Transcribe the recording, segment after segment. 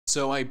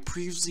So I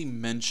previously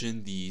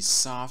mentioned the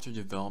software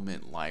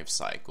development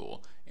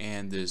lifecycle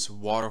and this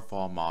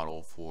waterfall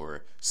model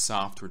for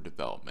software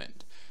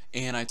development.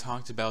 And I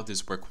talked about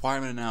this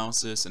requirement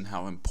analysis and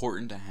how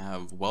important to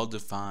have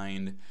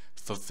well-defined,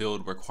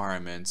 fulfilled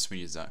requirements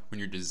when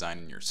you're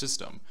designing your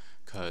system,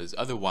 because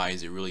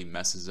otherwise it really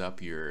messes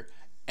up your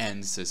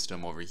end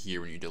system over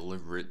here when you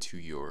deliver it to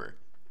your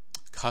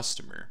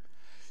customer.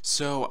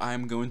 So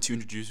I'm going to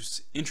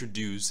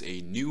introduce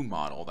a new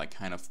model that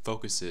kind of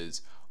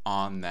focuses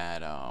on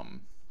that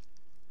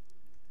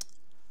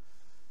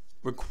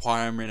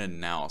requirement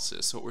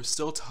analysis. So we're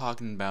still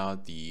talking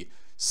about the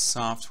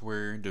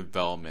software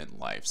development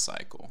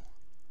lifecycle.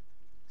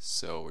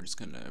 So we're just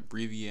going to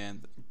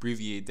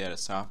abbreviate that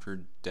as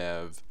software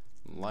dev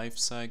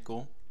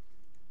lifecycle.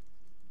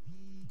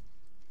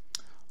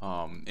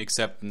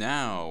 Except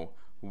now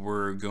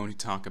we're going to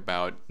talk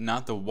about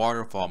not the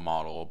waterfall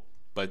model,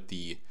 but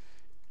the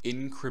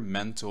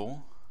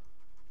incremental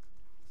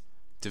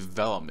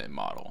development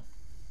model.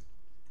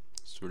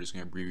 So we're just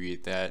going to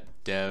abbreviate that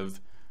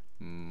dev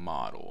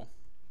model.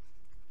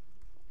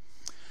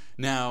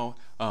 Now,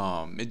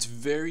 there's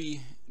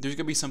going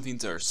to be some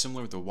things that are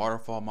similar with the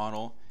waterfall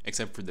model,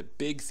 except for the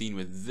big thing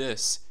with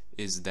this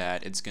is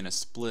that it's going to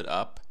split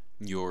up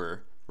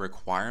your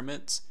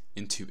requirements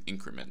into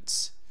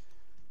increments.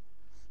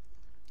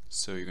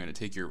 So you're going to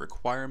take your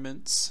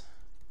requirements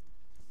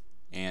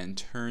and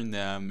turn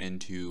them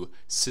into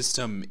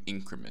system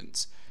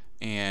increments.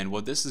 And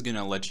what this is going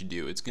to let you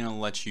do, it's going to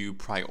let you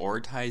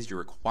prioritize your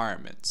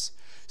requirements.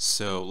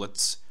 So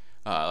let's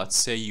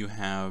say you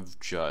have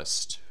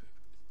just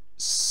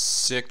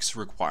 6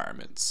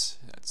 requirements.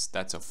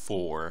 That's a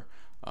 4,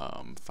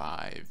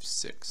 5,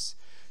 6.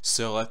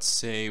 So let's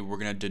say we're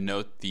going to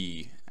denote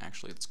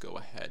let's go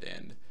ahead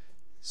and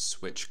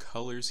switch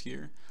colors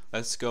here.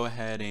 Let's go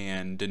ahead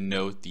and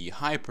denote the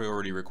high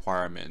priority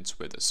requirements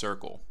with a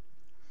circle.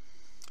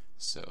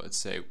 So let's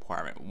say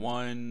requirement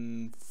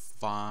 1,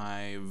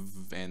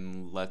 5,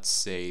 and let's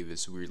say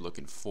this we're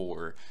looking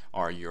for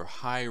are your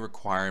high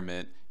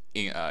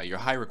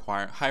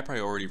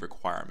priority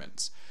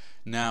requirements.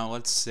 Now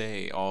let's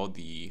say all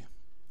the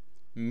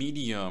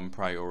medium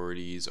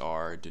priorities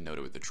are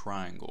denoted with a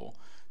triangle.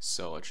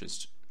 So let's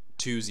just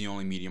 2 is the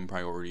only medium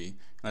priority.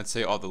 Let's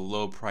say all the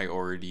low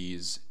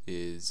priorities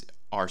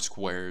are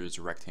squares,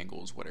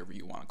 rectangles, whatever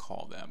you want to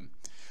call them.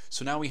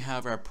 So now we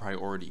have our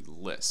priority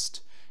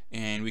list,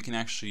 and we can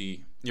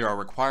actually our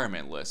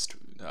requirement list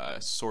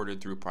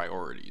sorted through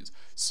priorities.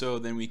 So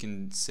then we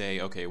can say,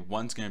 okay,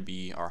 1's going to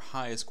be our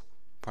highest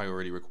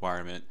priority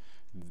requirement,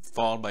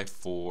 followed by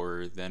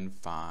 4, then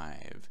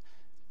 5,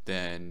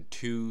 then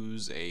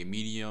 2's a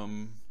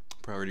medium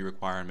priority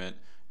requirement,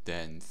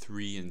 then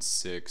 3 and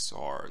 6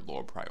 are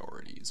low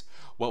priorities.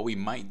 What we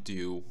might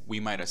do, we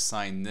might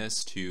assign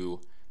this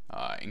to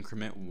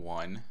increment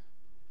 1,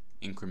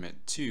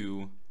 increment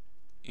 2,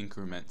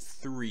 increment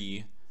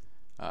 3,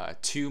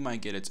 2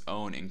 might get its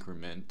own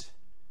increment,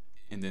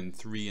 and then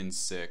 3 and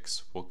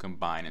 6 will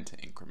combine into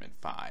increment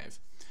 5.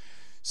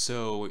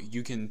 So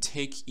you can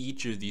take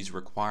each of these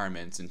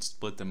requirements and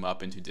split them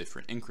up into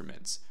different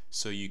increments.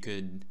 So you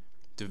could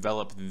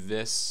develop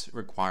this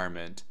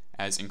requirement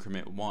as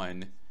increment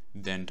 1,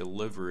 then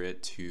deliver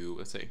it to,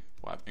 let's say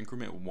we'll have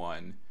increment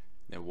 1,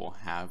 then we'll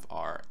have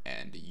our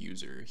end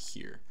user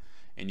here.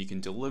 And you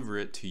can deliver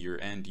it to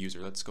your end user.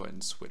 Let's go ahead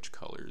and switch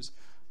colors,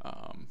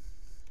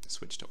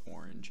 switch to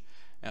orange.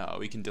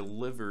 We can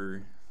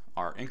deliver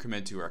our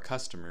increment to our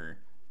customer,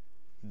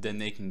 then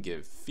they can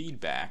give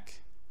feedback.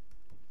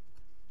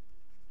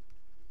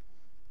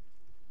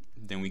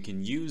 Then we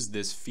can use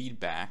this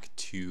feedback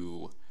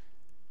to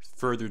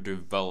further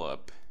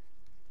develop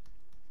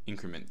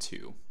increment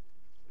 2.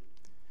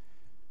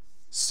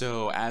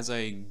 So as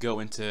I go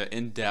into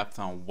in-depth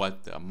on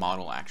what the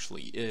model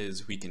actually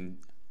is, we can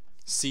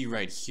see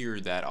right here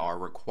that our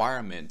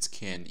requirements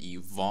can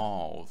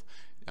evolve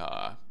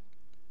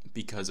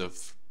because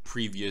of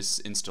previous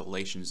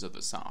installations of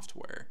the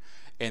software.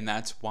 And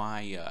that's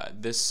why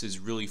this is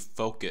really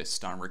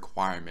focused on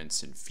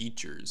requirements and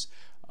features,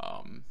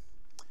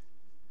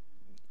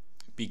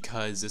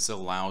 because this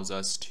allows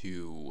us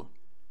to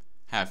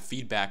have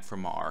feedback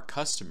from our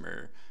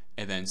customer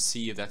and then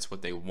see if that's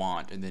what they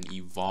want, and then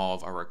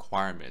evolve our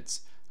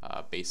requirements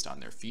based on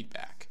their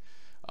feedback,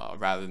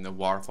 rather than the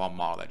waterfall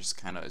model that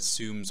just kind of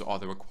assumes all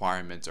the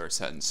requirements are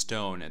set in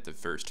stone at the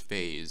first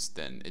phase.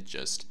 Then it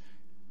just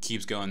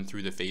keeps going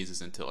through the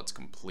phases until it's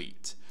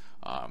complete.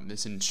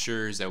 This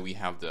ensures that we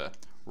have the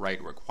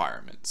right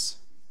requirements.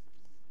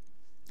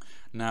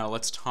 Now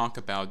let's talk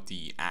about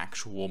the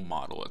actual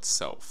model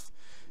itself.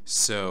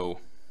 So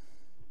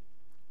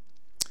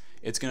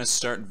it's going to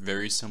start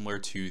very similar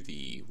to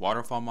the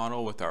waterfall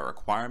model with our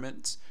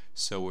requirements.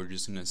 So we're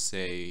just going to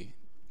say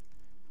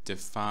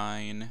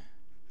define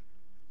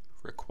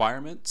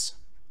requirements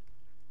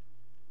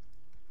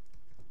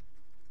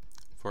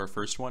for our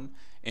first one.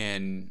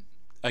 And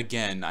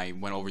again, I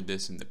went over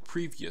this in the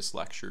previous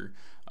lecture.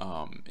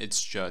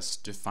 It's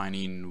just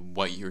defining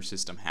what your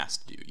system has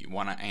to do. You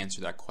want to answer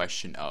that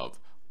question of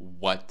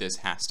what this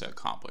has to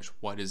accomplish.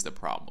 What is the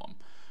problem?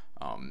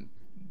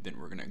 Then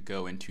we're going to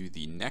go into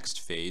the next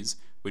phase,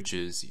 which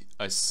is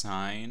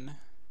assign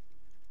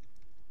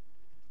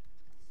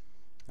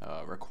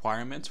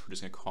requirements. We're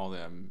just going to call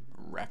them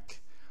rec.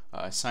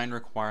 Assign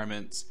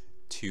requirements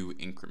to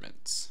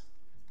increments.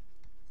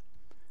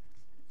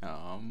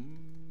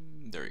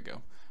 There we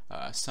go.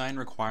 Assign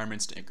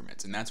requirements to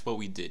increments, and that's what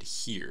we did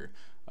here.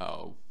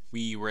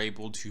 We were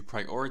able to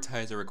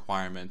prioritize the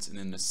requirements and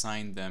then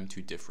assign them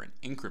to different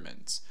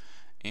increments.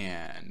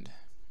 And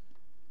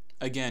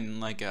again,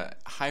 like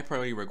high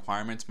priority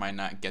requirements might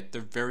not get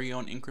their very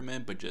own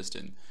increment, but just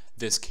in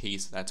this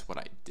case, that's what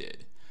I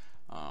did.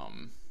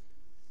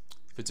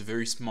 If it's a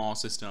very small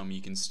system,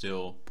 you can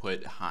still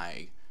put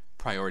high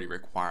priority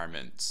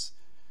requirements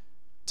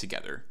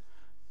together.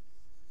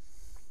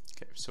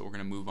 Okay, so we're going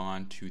to move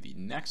on to the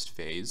next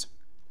phase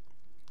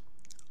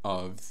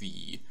of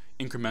the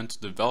incremental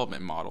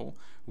development model,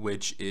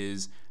 which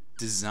is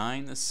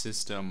design the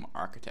system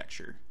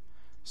architecture.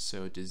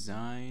 So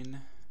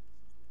design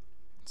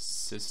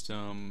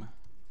system,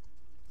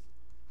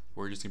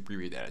 we're just going to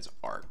abbreviate that as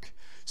ARC.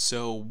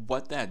 So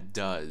what that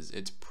does,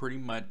 it's pretty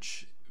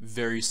much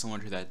very similar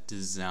to that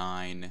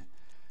design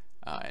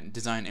and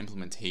design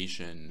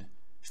implementation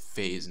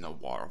phase in the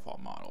waterfall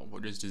model.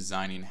 We're just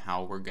designing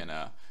how we're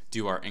gonna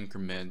do our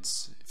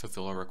increments,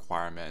 fulfill our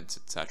requirements,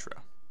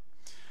 etc.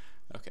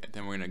 Okay,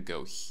 then we're gonna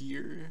go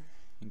here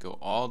and go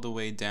all the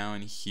way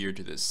down here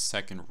to this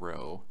second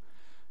row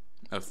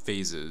of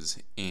phases,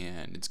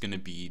 and it's gonna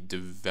be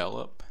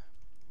develop,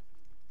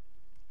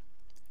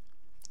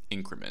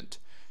 increment.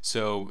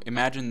 So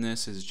imagine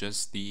this is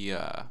just the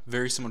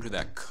very similar to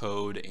that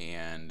code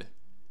and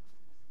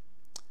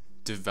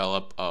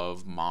develop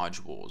of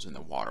modules in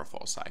the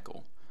waterfall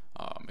cycle.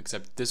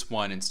 Except this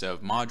one, instead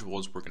of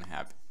modules, we're going to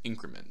have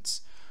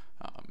increments.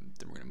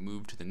 Then we're going to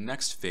move to the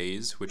next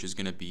phase, which is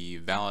going to be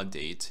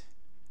validate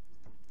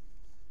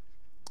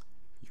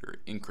your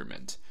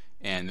increment.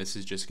 And this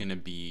is just going to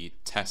be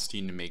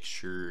testing to make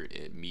sure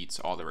it meets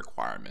all the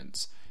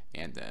requirements.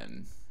 And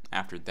then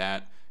after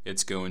that,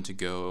 it's going to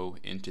go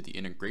into the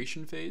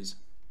integration phase.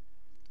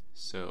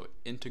 So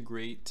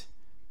integrate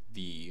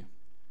the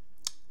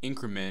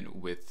increment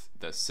with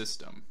the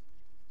system.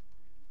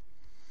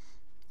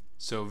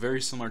 So very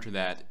similar to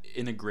that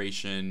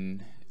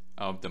integration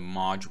of the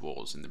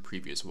modules in the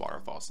previous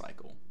waterfall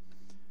cycle.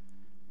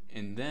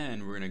 And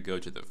then we're going to go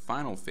to the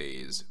final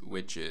phase,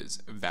 which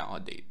is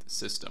validate the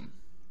system.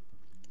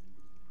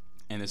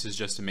 And this is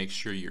just to make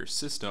sure your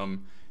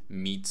system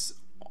meets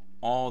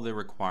all the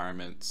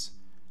requirements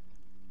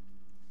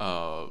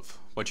of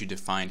what you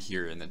defined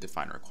here in the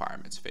define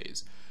requirements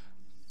phase.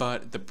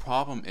 But the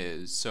problem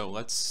is, so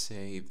let's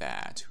say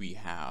that we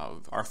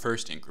have our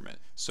first increment.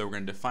 So we're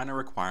going to define our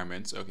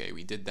requirements. Okay,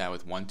 we did that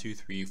with 1, 2,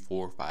 3,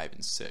 4, 5,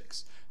 and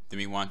 6. Then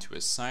we want to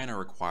assign our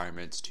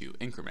requirements to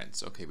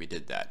increments. Okay, we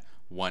did that.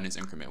 1 is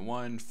increment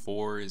 1,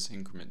 4 is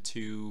increment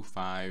 2,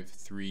 5,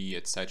 3,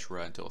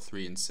 etc. until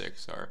 3 and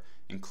 6 are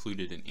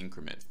included in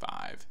increment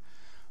 5.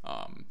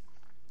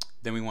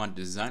 Then we want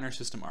to design our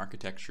system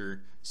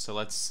architecture. So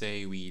let's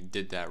say we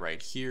did that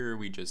right here.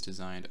 We just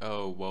designed,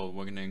 oh, well,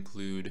 we're going to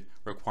include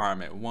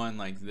requirement 1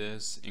 like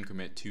this.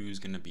 Increment 2 is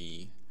going to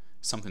be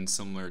something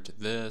similar to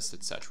this,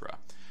 etc.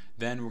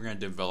 Then we're going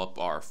to develop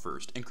our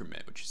first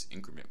increment, which is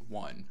increment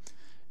 1.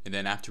 And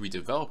then after we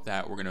develop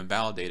that, we're going to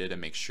validate it and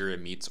make sure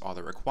it meets all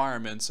the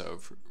requirements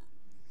of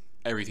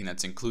everything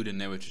that's included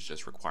in it, which is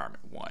just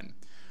requirement 1.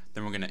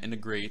 Then we're going to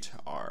integrate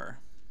our,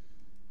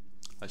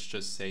 let's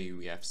just say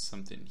we have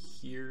something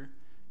here.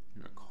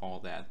 We're going to call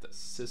that the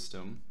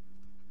system.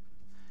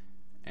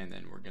 And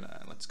then we're going to,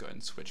 let's go ahead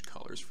and switch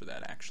colors for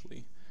that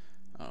actually.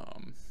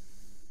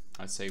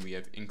 Let's say we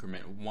have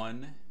increment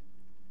 1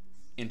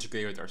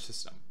 integrated with our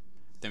system.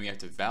 Then we have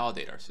to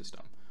validate our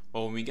system.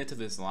 Well, when we get to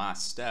this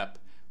last step,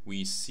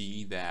 we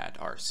see that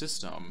our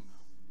system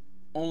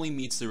only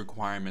meets the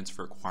requirements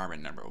for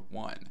requirement number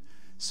 1.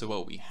 So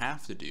what we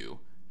have to do,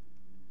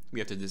 we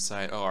have to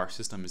decide, oh, our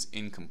system is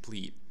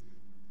incomplete.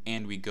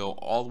 And we go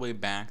all the way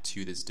back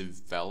to this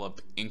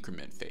develop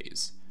increment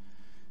phase.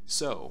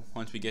 So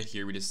once we get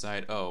here, we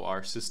decide, oh,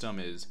 our system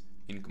is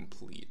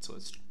incomplete. So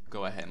let's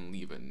go ahead and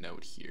leave a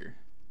note here.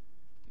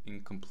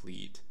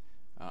 Incomplete.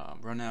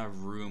 Run out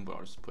of room, but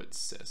I'll just put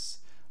sys.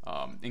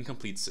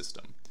 Incomplete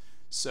system.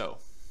 So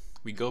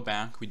we go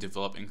back, we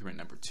develop increment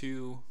number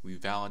 2, we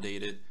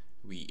validate it,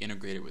 we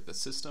integrate it with the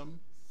system.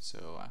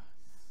 So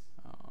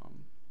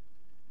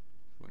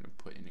we're going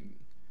to put in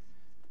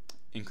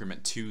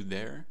increment 2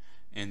 there.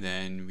 And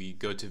then we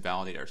go to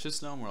validate our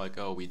system. We're like,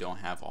 oh, we don't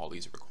have all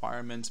these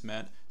requirements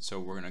met, so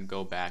we're going to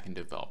go back and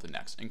develop the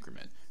next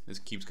increment. This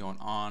keeps going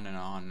on and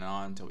on and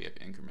on until we have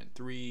increment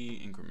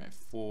 3, increment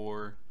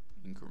 4,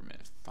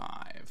 increment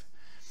 5.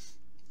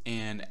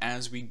 And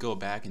as we go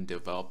back and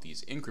develop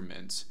these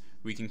increments,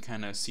 we can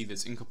kind of see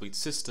this incomplete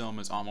system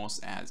as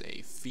almost as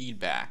a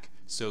feedback,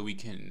 so we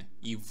can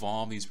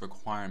evolve these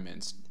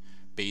requirements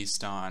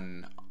based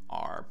on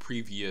our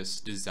previous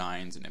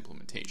designs and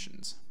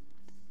implementations.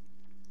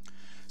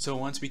 So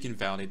once we can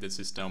validate the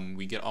system,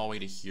 we get all the way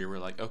to here. We're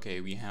like,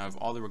 okay, we have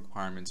all the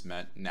requirements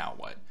met. Now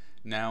what?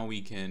 Now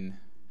we can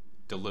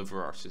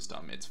deliver our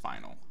system. It's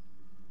final.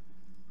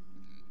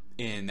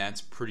 And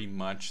that's pretty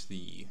much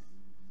the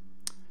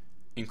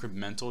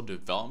incremental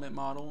development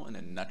model in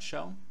a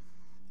nutshell.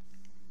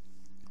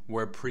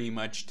 We're pretty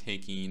much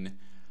taking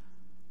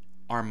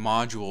our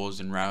modules,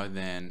 and rather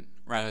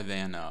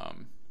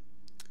than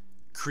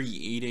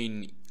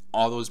creating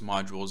all those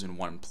modules in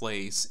one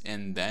place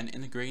and then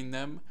integrating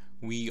them,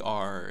 we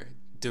are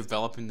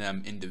developing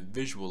them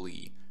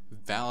individually,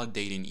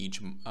 validating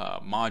each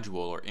module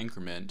or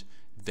increment,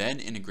 then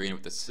integrating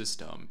with the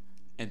system,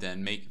 and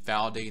then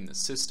validating the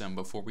system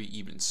before we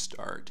even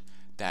start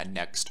that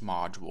next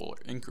module or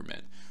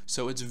increment.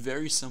 So it's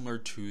very similar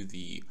to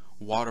the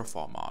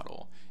waterfall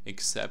model,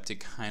 except it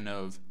kind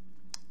of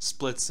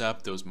splits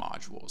up those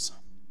modules.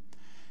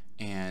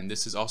 And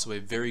this is also a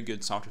very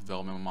good software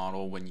development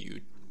model when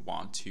you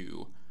want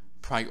to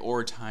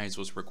prioritize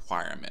those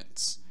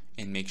requirements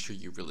and make sure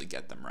you really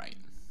get them right.